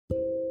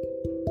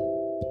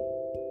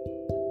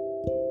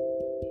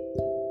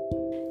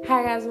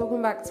Hi guys,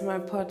 welcome back to my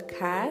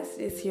podcast.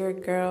 It's your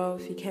girl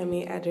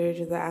Fikemi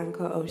Aderoju, the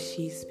anchor of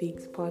She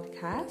Speaks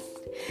podcast.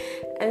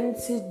 And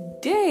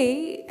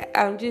today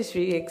I'm just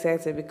really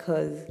excited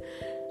because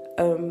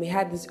we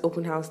had this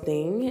open house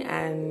thing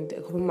and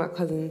a couple of my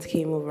cousins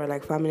came over,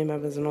 like family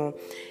members and all,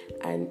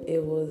 and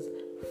it was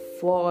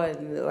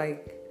fun.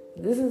 Like,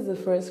 this is the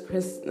first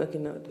Christmas, okay,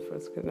 not the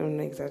first Christmas, I'm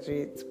not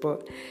exaggerating,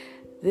 but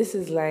this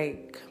is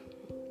like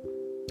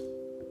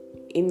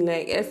in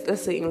like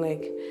let's say in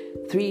like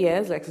 3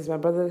 years, like since my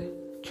brother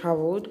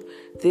traveled,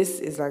 this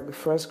is like the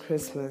first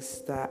Christmas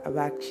that I've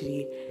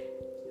actually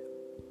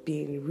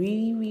been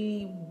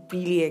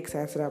really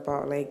excited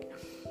about. Like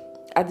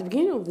at the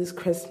beginning of this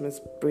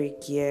Christmas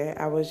break year,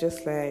 I was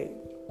just like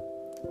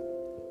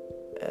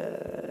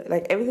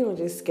everything was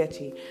just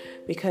sketchy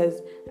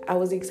because I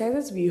was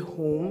excited to be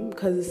home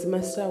because the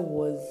semester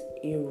was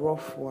a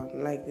rough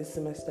one. Like this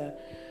semester,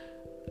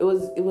 it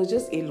was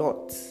just a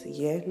lot,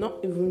 not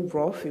even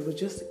rough, it was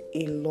just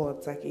a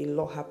lot, like a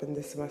lot happened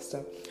this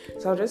semester.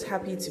 So I was just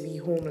happy to be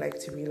home, like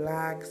to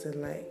relax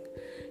and like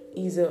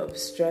ease up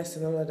stress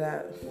and all of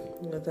that.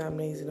 Not that I'm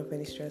not easing up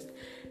any stress,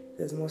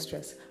 there's more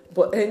stress.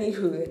 But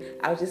anyway,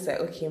 I was just like,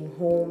 okay, I'm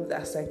home,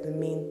 that's like the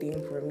main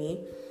thing for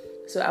me.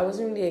 So I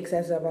wasn't really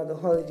excited about the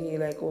holiday,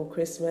 like, oh,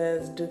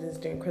 Christmas, do this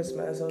during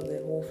Christmas, or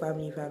the whole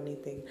family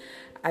thing.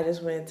 I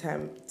just wanted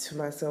time to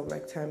myself,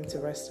 like time to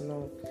rest and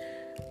all.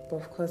 But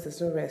of course,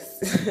 there's no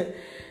rest.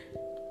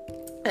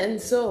 And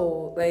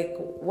so, like,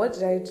 what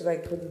did I do?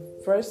 Like, for the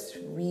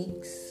first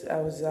weeks, I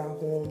was at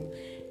home.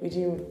 We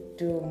didn't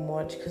do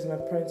much because my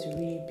parents were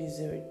really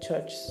busy with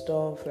church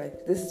stuff.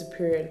 Like, this is the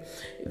period,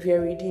 if you're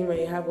a redeemer,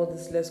 you have all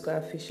these Let's Go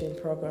Out Fishing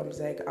programs,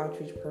 like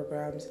outreach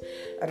programs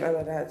and all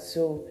of that.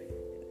 So,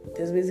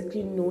 there's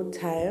basically no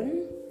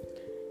time.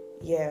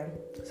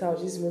 So I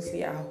was just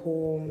mostly at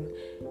home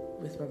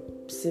with my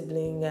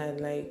sibling and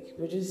like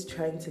we're just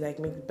trying to like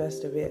make the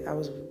best of it. I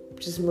was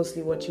just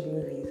mostly watching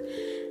movies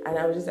and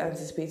I was just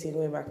anticipating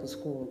going back to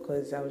school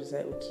because I was just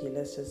like, okay,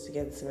 let's just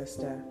get the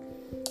semester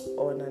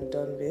on and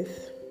done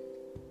with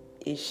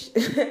ish.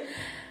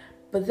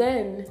 But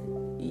then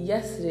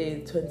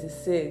yesterday,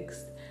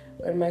 26th,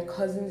 when my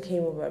cousins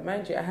came over,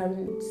 mind you, I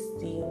haven't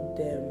seen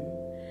them.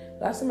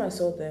 Last time I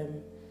saw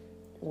them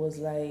was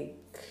like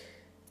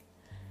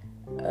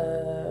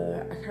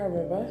I can't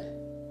remember.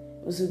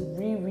 It was a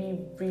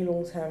really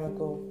long time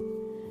ago.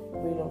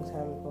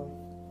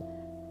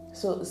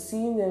 So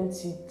seeing them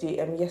today,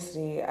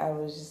 yesterday, I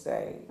was just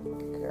like,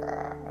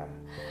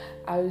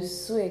 I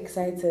was so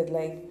excited.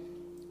 Like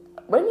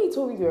when he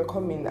told me they were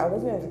coming, I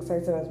wasn't as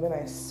excited as when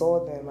I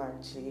saw them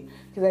actually,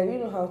 because I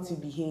didn't know how to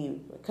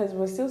behave. Because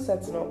we're still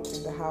setting up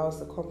in the house,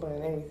 the compound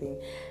and everything.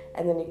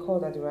 And then he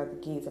called that they were at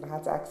the gate and I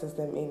had to access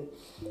them in.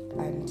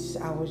 And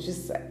I was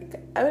just like,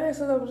 when I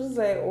saw them, I was just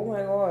like, oh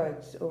my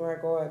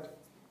God.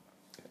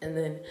 And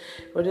then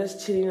we're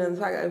just chilling and the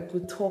fact I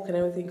could talk and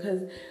everything.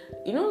 Because,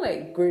 you know,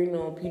 like growing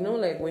up, you know,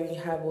 like when you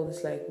have all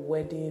this like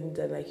weddings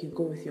and like you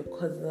go with your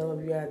cousin, all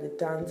of you are at the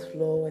dance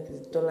floor where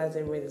there's dollars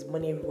everywhere, there's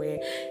money everywhere.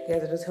 You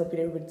guys are just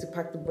helping everybody to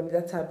pack the money,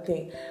 that type of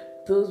thing.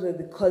 Those were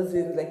the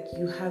cousins like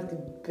you have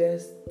the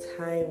best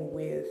time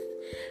with.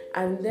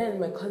 And then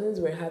my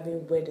cousins were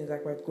having weddings,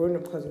 like my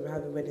grown-up cousins were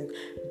having weddings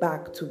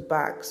back to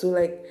back. So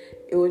like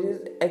it was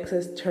just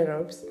excess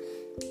turn-ups.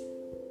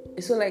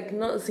 So like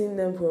not seeing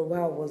them for a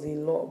while was a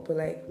lot, but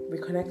like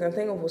reconnecting. I'm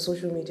thankful for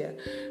social media,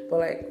 but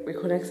like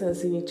reconnecting and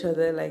seeing each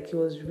other, like it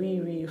was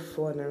really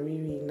fun and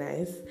really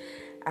nice.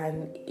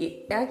 And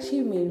it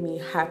actually made me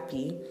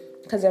happy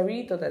because I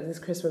really thought that this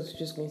Christmas was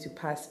just going to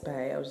pass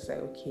by. I was just like,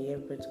 okay,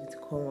 everybody's going to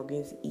come, we're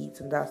going to eat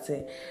and that's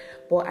it.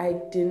 But I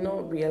did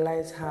not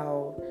realize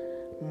how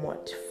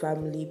much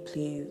family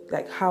plays,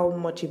 like how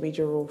much a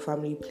major role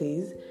family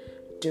plays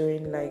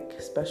during like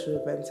special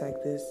events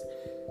like this.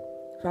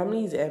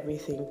 Family is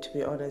everything, to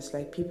be honest.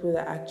 Like people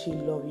that actually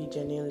love you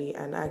genuinely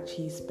and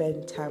actually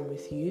spend time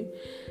with you.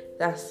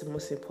 That's the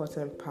most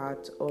important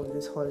part of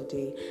this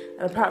holiday.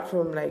 And apart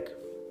from like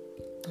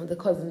the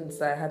cousins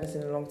that I hadn't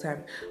seen in a long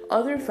time,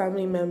 other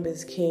family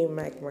members came,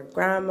 like my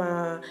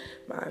grandma,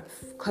 my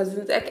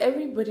cousins, like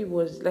everybody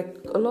was, like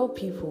a lot of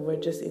people were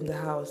just in the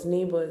house,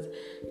 neighbors.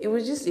 It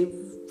was just a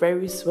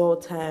very swell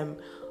time.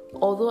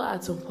 Although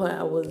at some point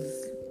I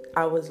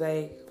was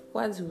like,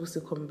 why is it supposed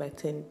to come by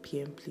 10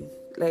 p.m. please?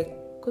 Like,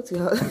 go to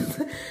your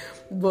house.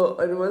 But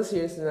on the most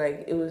serious,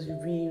 like it was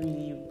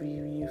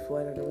really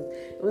fun, and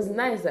it was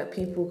nice that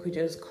people could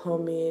just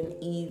come in,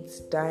 eat,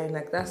 dine.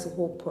 Like that's the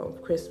whole point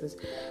of Christmas,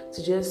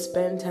 to just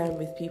spend time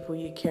with people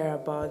you care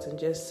about and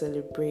just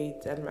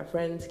celebrate. And my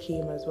friends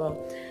came as well,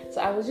 so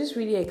I was just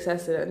really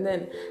excited. And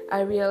then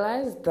I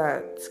realized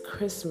that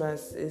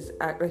Christmas is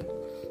like,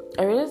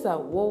 I realized that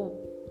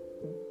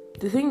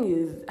the thing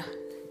is,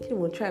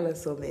 come on, try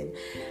less so, man.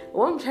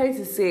 What I'm trying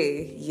to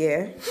say,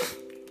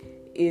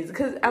 is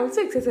because I'm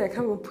so excited I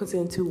can't even put it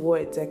into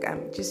words. Like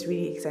I'm just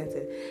really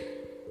excited.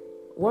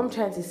 What I'm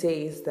trying to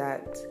say is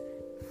that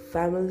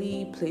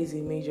family plays a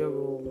major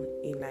role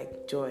in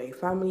like joy.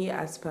 Family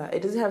as per,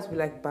 it doesn't have to be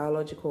like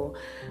biological,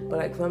 but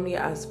like family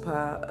as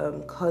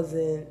per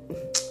cousin,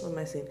 what am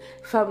I saying?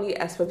 Family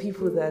as per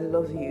people that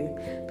love you,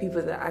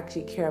 people that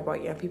actually care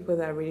about you, and people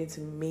that are ready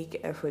to make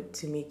effort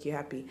to make you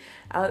happy.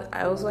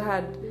 I also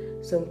had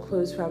some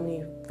close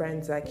family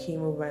friends that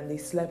came over and they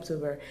slept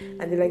over,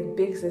 and they're like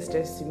big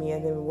sisters to me,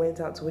 and then we went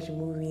out to watch a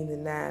movie in the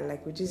night, and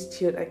like we just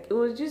chilled. Like it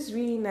was just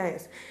really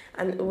nice.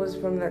 And it was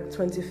from like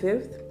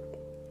 25th,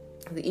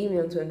 the evening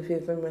on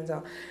 25th when we went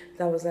out,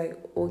 that was like,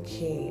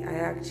 okay, I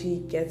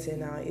actually get it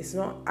now. It's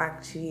not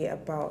actually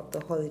about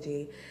the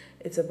holiday,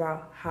 it's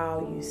about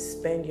how you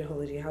spend your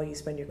holiday, how you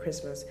spend your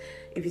Christmas.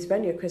 If you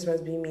spend your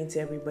Christmas being mean to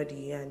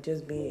everybody and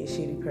just being a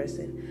shitty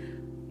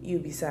person,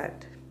 you'll be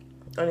sad,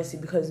 honestly,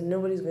 because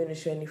nobody's going to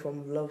show any form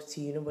of love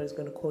to you. Nobody's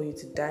going to call you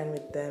to dine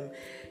with them.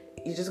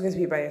 You're just going to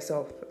be by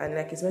yourself, and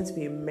like it's meant to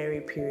be a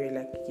merry period.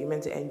 Like you're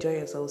meant to enjoy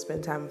yourself,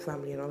 spend time with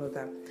family and all of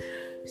that.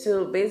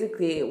 So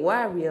basically what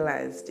I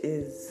realized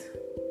is,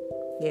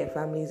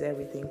 family is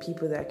everything.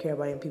 People that care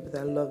about you and people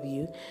that love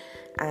you.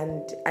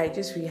 And I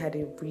just really had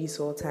a really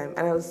soul time,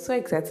 and I was so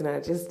excited, and I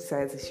just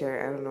decided to share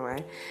it. I don't know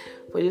why,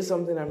 but it's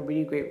something I'm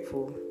really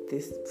grateful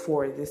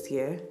this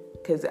year,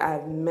 because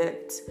I've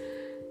met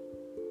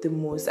the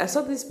most. I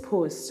saw this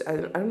post, I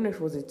don't know if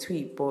it was a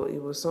tweet, but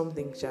it was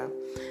something,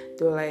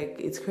 they were like,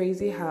 it's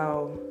crazy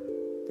how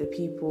the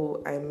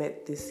people I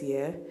met this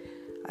year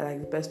are like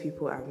the best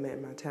people I've met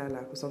in my entire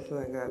life, or something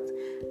like that.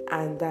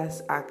 And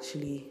that's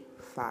actually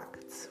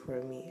facts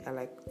for me.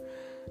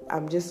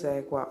 I'm just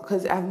like, wow,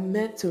 because I've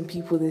met some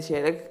people this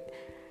year. Like,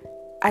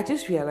 I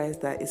just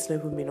realized that it's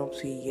never been up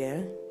to a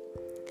year,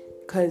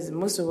 because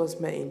most of us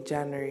met in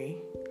January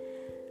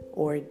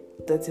or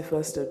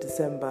 31st of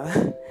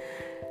December.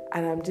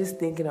 And I'm just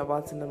thinking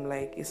about it, and I'm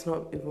like, it's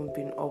not even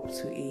been up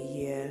to a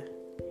year,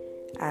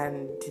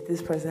 and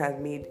this person has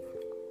made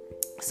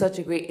such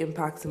a great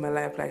impact in my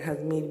life, like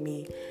has made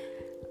me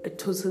a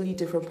totally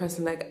different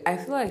person. Like I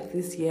feel like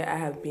this year I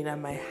have been at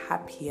my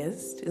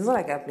happiest. It's not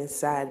like I've been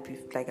sad,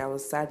 like I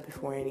was sad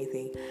before or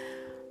anything,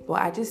 but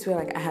I just feel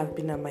like I have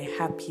been at my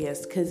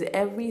happiest, because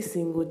every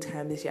single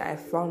time this year I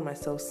found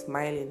myself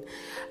smiling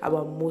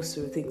about most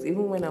of the things.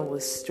 Even when I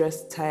was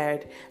stressed,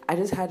 tired, I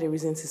just had a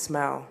reason to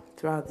smile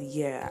throughout the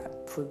year.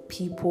 From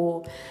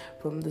people,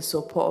 from the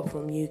support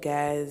from you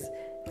guys,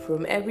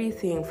 from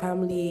everything,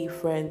 family,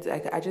 friends,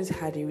 I just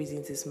had a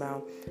reason to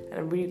smile, and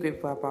I'm really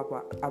grateful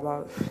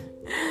about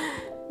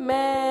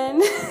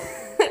man.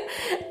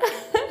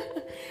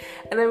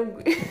 And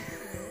I'm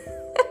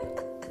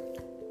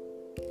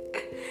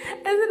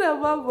I said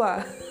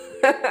Ababa.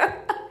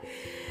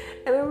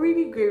 And I'm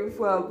really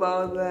grateful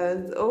about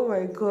that. Oh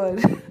my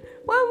god.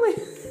 Why am I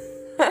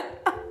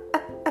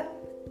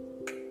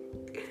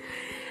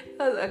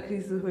that was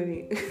actually so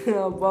funny.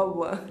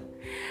 Ababa.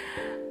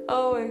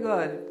 Oh my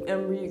god,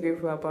 I'm really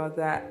grateful about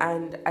that,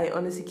 and I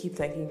honestly keep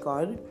thanking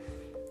God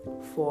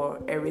for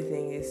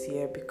everything this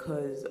year,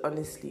 because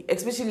honestly,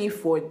 especially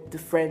for the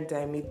friend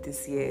I made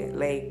this year,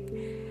 like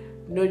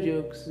no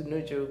jokes,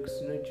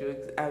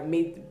 I've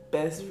made the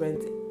best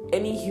friends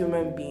any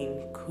human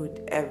being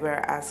could ever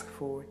ask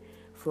for,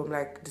 from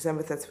like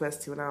December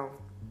 31st till now,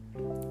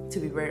 to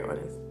be very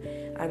honest.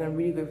 And I'm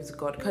really grateful to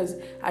God, because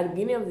at the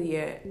beginning of the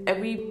year,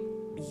 every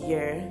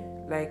year,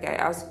 like I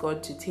ask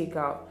God to take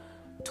out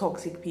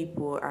toxic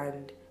people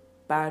and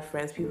bad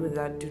friends, people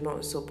that do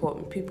not support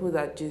me, people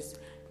that just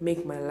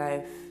make my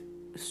life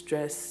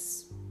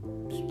stress,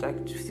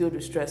 like filled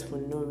with stress for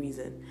no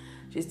reason.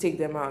 Just take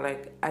them out.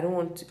 Like I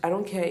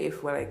don't care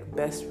if we're like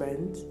best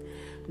friends,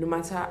 no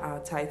matter our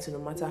title,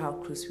 no matter how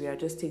close we are,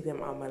 just take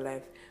them out of my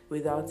life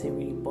without it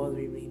really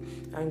bothering me.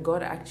 And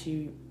God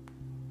actually,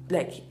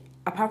 like,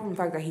 apart from the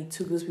fact that he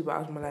took those people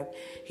out of my life,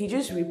 he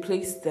just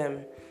replaced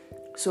them.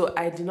 So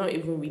I did not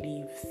even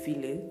really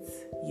feel it.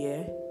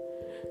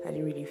 I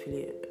didn't really feel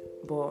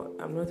it, but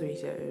I'm not really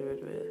sure.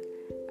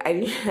 I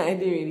didn't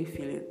really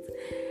feel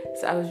it.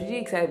 So I was really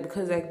excited,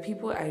 because like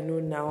people I know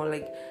now,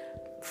 like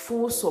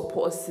full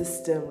support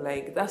system,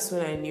 like that's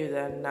when I knew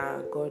that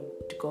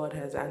God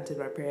has answered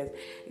my prayers.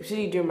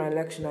 Especially during my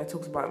election, I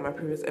talked about in my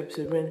previous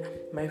episode when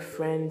my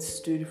friends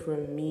stood for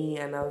me,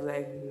 and I was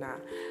like,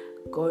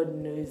 God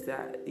knows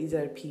that these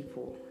are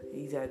people.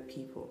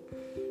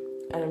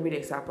 And I'm really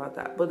excited about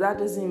that. But that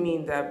doesn't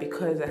mean that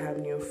because I have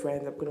new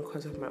friends, I'm going to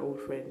cut off my old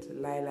friends.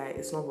 Lie.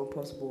 It's not even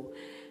possible.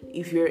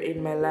 If you're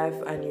in my life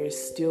and you're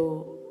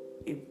still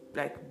a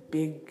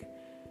big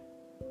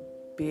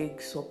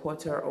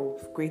supporter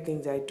of great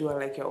things I do, and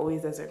like you're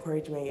always there to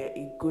encourage me, and you're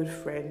a good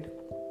friend,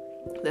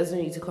 there's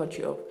no need to cut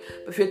you off.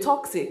 But if you're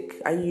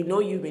toxic and you know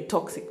you've been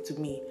toxic to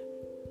me,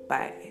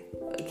 bye.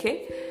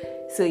 Okay?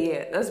 So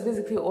yeah, that's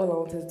basically all I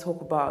wanted to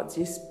talk about.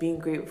 Just being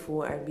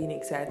grateful and being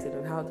excited,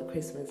 and how the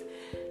Christmas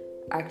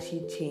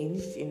actually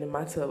changed in a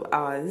matter of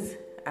hours,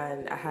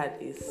 and I had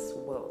a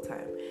swell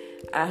time.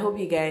 I hope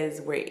you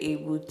guys were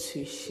able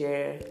to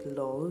share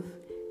love,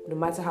 no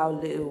matter how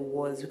little it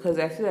was, because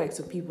I feel like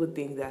some people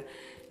think that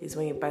it's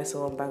when you buy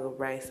someone a bag of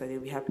rice that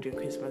they'll be happy during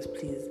Christmas.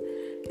 Please,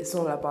 it's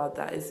not about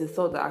that. It's the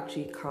thought that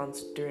actually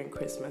counts during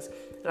Christmas.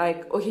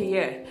 Like, okay,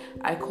 yeah,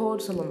 I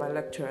called some of my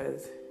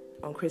lecturers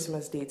on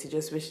Christmas Day to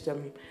just wish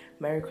them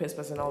Merry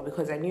Christmas and all,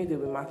 because I knew they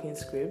were marking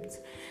scripts,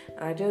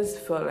 and I just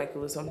felt like it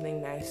was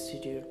something nice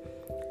to do.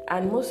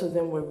 And most of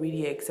them were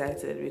really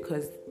excited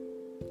because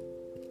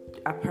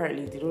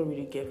apparently they don't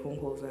really get phone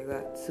calls like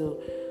that.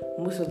 So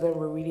most of them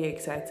were really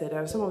excited,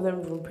 and some of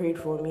them even prayed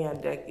for me,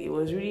 and like it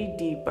was really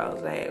deep. I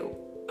was like,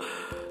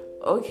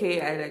 okay,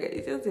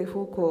 it's just a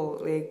phone call.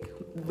 Like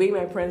the way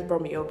my friends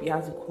brought me up, you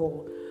have to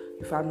call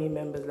your family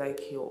members, like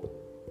your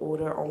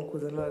older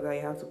uncles and all that.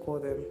 You have to call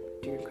them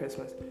during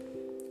Christmas.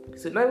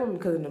 So not even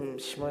because of them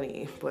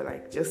money, but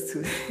like just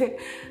to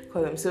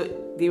call them. So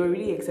they were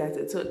really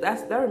excited. So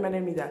that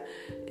reminded me that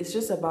it's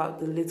just about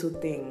the little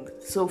things.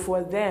 So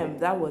for them,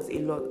 that was a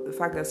lot. The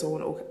fact that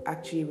someone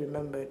actually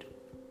remembered,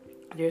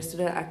 their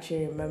student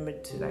actually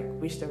remembered to like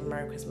wish them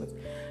Merry Christmas.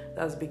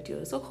 That was a big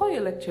deal. So call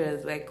your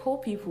lecturers, like call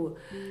people.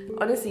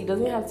 Honestly, it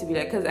doesn't have to be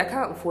like, because I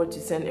can't afford to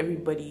send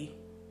everybody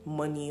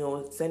money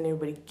or send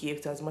everybody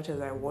gifts as much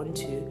as I want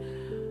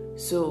to.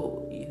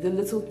 So the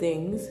little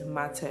things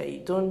matter.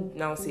 You don't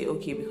now say,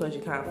 okay, because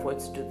you can't afford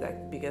to do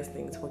like biggest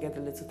things, forget the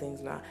little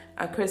things now.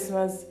 And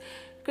Christmas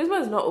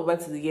is not over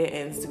till the year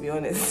ends, to be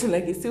honest.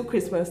 Like it's still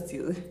Christmas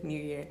till New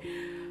Year.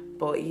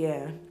 But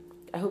yeah,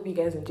 I hope you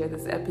guys enjoyed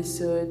this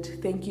episode.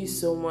 Thank you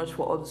so much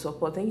for all the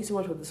support. Thank you so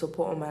much for the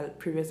support on my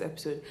previous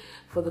episode,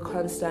 for the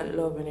constant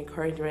love and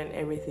encouragement and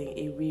everything.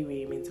 It really,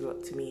 really means a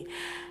lot to me.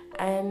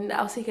 And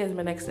I'll see you guys in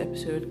my next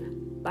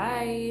episode.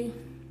 Bye.